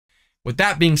With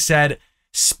that being said,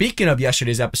 speaking of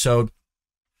yesterday's episode,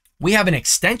 we have an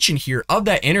extension here of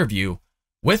that interview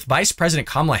with Vice President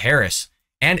Kamala Harris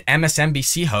and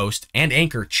MSNBC host and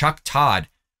anchor Chuck Todd,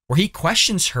 where he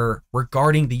questions her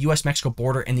regarding the U.S. Mexico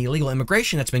border and the illegal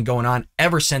immigration that's been going on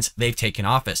ever since they've taken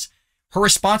office. Her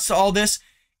response to all this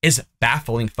is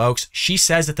baffling, folks. She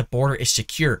says that the border is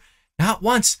secure. Not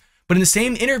once, but in the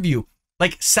same interview,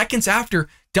 like seconds after,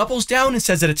 doubles down and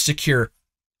says that it's secure.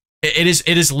 It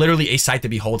is literally a sight to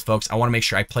behold, folks. I want to make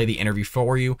sure I play the interview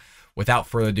for you. Without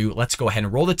further ado, let's go ahead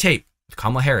and roll the tape with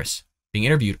Kamala Harris being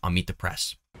interviewed on Meet the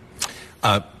Press.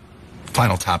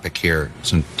 Final topic here.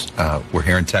 Since we're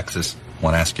here in Texas, I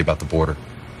want to ask you about the border.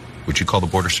 Would you call the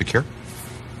border secure?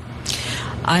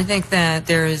 I think that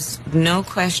there is no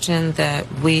question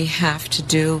that we have to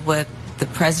do what the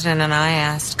president and I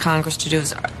asked Congress to do.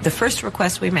 Is the first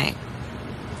request we made: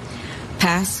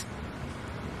 pass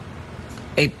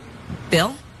a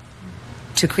bill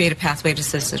to create a pathway to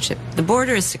citizenship. The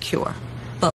border is secure.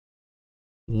 But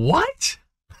what?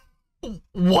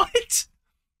 What?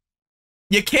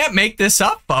 You can't make this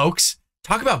up, folks.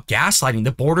 Talk about gaslighting.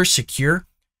 The border's secure.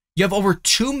 You have over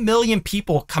 2 million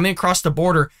people coming across the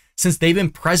border since they've been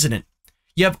president.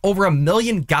 You have over 1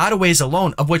 million gotaways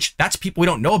alone, of which that's people we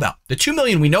don't know about. The 2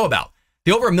 million we know about.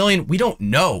 The over 1 million, we don't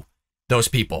know those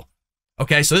people.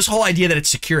 Okay, so this whole idea that it's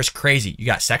secure is crazy. You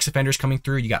got sex offenders coming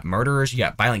through, you got murderers, you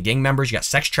got violent gang members, you got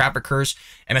sex traffickers,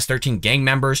 MS-13 gang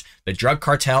members, the drug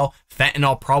cartel,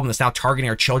 fentanyl problem that's now targeting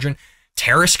our children,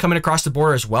 terrorists coming across the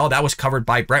border as well. That was covered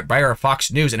by Brett Baier of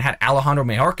Fox News and had Alejandro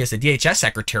Mayorkas, the DHS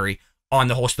secretary, on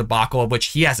the whole debacle, of which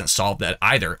he hasn't solved that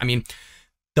either. I mean,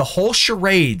 the whole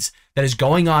charades that is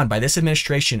going on by this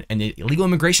administration and the illegal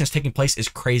immigration that's taking place is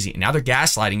crazy. And now they're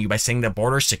gaslighting you by saying the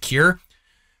border is secure.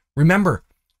 Remember,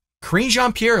 Karine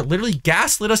Jean-Pierre literally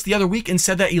gaslit us the other week and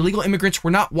said that illegal immigrants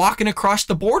were not walking across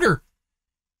the border.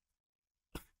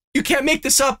 You can't make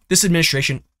this up. This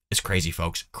administration is crazy,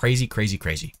 folks. Crazy, crazy,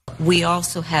 crazy. we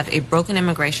also have a broken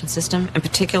immigration system, in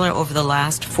particular over the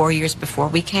last 4 years before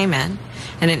we came in,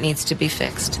 and it needs to be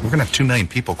fixed. We're going to have 2 million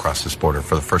people cross this border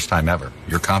for the first time ever.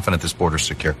 You're confident this border's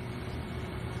secure?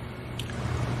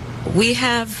 We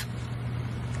have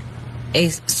a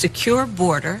secure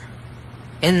border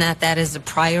in that is a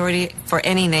priority for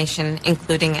any nation,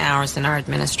 including ours and our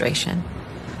administration.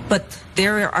 But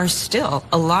there are still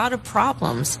a lot of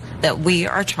problems that we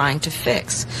are trying to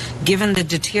fix, given the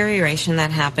deterioration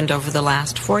that happened over the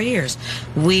last 4 years.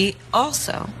 We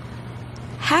also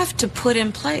have to put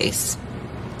in place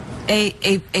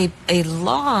a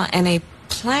law and a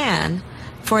plan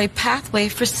for a pathway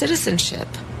for citizenship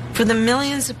for the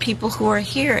millions of people who are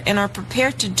here and are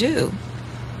prepared to do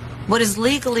what is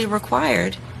legally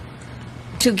required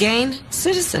to gain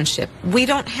citizenship. We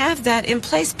don't have that in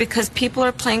place because people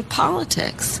are playing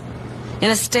politics in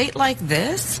a state like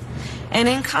this and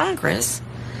in Congress.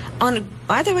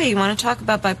 By the way, you want to talk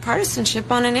about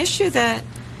bipartisanship on an issue that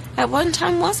at one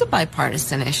time was a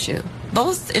bipartisan issue,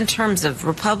 both in terms of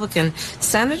Republican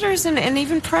senators and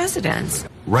even presidents.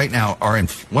 Right now,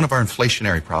 one of our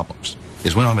inflationary problems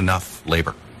is we don't have enough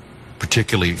labor,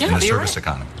 particularly in the service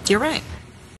economy. You're right.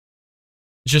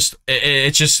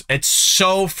 It's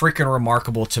so freaking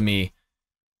remarkable to me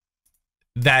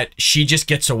that she just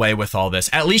gets away with all this.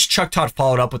 At least Chuck Todd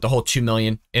followed up with the whole 2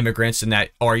 million immigrants and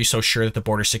that, oh, are you so sure that the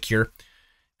border's secure?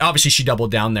 Obviously, she doubled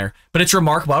down there, but it's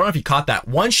remarkable. I don't know if you caught that.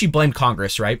 One, she blamed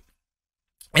Congress, right?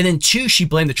 And then two, she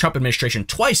blamed the Trump administration.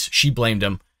 Twice she blamed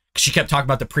him because she kept talking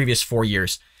about the previous 4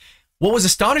 years. What was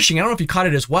astonishing, I don't know if you caught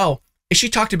it as well, is she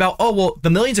talked about, oh, well,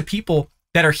 the millions of people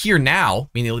that are here now,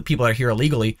 meaning the people that are here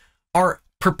illegally, are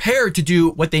prepared to do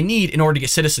what they need in order to get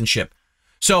citizenship.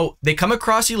 So they come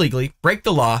across illegally, break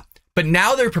the law, but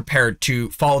now they're prepared to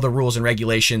follow the rules and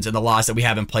regulations and the laws that we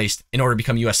have in place in order to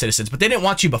become U.S. citizens, but they didn't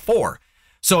want to before.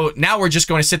 So now we're just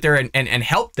going to sit there and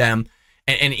help them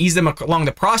and ease them along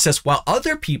the process while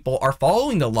other people are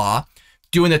following the law,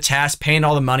 doing the test, paying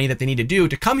all the money that they need to do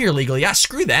to come here legally. Yeah,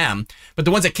 screw them. But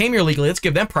the ones that came here legally, let's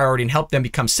give them priority and help them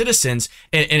become citizens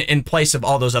in place of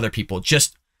all those other people.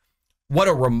 Just what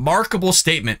a remarkable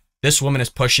statement this woman is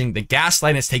pushing. The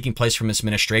gaslighting is taking place from this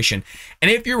administration.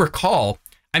 And if you recall,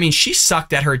 I mean, she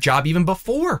sucked at her job even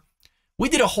before. We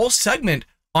did a whole segment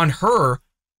on her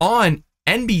on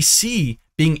NBC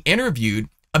being interviewed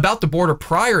about the border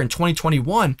prior in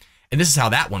 2021. And this is how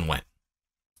that one went.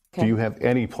 Do you have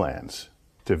any plans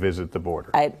to visit the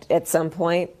border? At some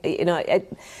point, you know,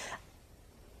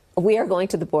 we are going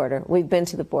to the border. We've been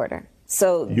to the border.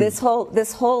 So this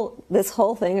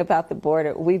whole thing about the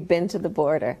border, we've been to the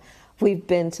border. We've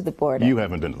been to the border. You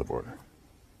haven't been to the border.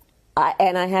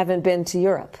 And I haven't been to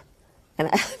Europe. And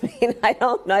I mean, I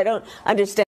don't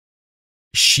understand.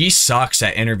 She sucks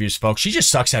at interviews, folks. She just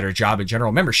sucks at her job in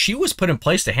general. Remember, she was put in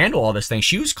place to handle all this thing.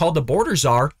 She was called the border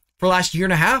czar for the last year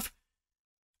and a half.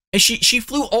 And she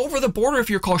flew over the border, if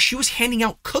you recall. She was handing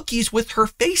out cookies with her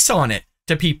face on it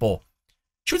to people.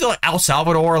 She was like El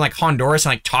Salvador and like Honduras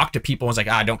and like talked to people and was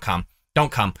like, don't come.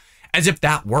 Don't come. As if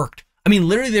that worked. I mean,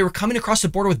 literally, they were coming across the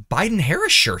border with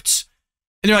Biden-Harris shirts.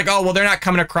 And they're like, oh, well, they're not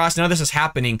coming across. None of this is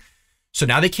happening. So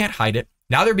now they can't hide it.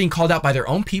 Now they're being called out by their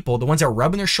own people, the ones that were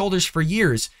rubbing their shoulders for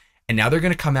years. And now they're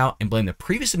going to come out and blame the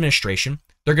previous administration.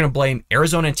 They're going to blame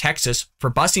Arizona and Texas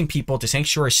for busing people to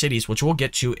sanctuary cities, which we'll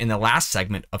get to in the last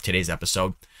segment of today's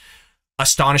episode.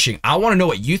 Astonishing. I want to know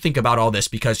what you think about all this,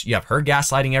 because you have her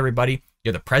gaslighting everybody.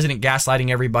 You have the president gaslighting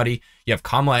everybody. You have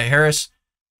Kamala Harris,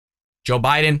 Joe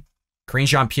Biden, Karine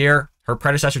Jean-Pierre, her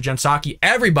predecessor, Jen Psaki,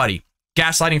 everybody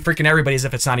gaslighting freaking everybody as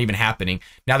if it's not even happening.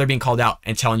 Now they're being called out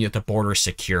and telling you that the border is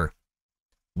secure.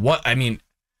 What? I mean,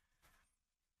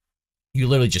 you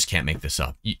literally just can't make this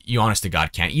up. You honest to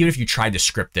God can't. Even if you tried to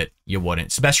script it, you wouldn't.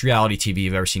 It's the best reality TV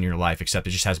you've ever seen in your life, except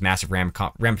it just has massive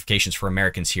ramifications for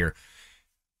Americans here.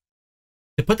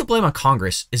 To put the blame on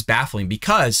Congress is baffling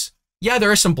because, yeah,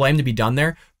 there is some blame to be done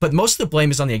there, but most of the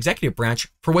blame is on the executive branch,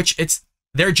 for which it's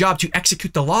their job to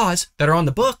execute the laws that are on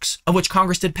the books, of which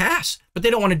Congress did pass, but they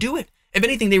don't want to do it. If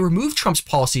anything, they removed Trump's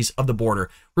policies of the border,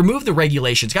 removed the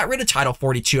regulations, got rid of Title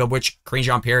 42, of which Karine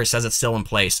Jean-Pierre says it's still in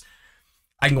place.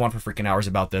 I can go on for freaking hours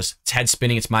about this. It's head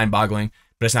spinning, it's mind boggling,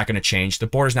 but it's not going to change. The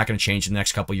border's not going to change in the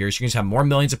next couple of years. You're going to have more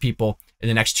millions of people in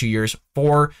the next 2 years,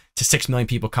 4 to 6 million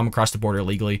people come across the border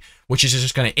illegally, which is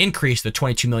just going to increase the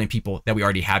 22 million people that we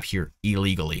already have here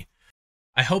illegally.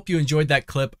 I hope you enjoyed that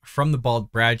clip from the Bald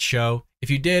Brad Show. If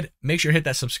you did, make sure to hit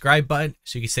that subscribe button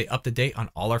so you can stay up to date on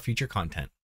all our future content.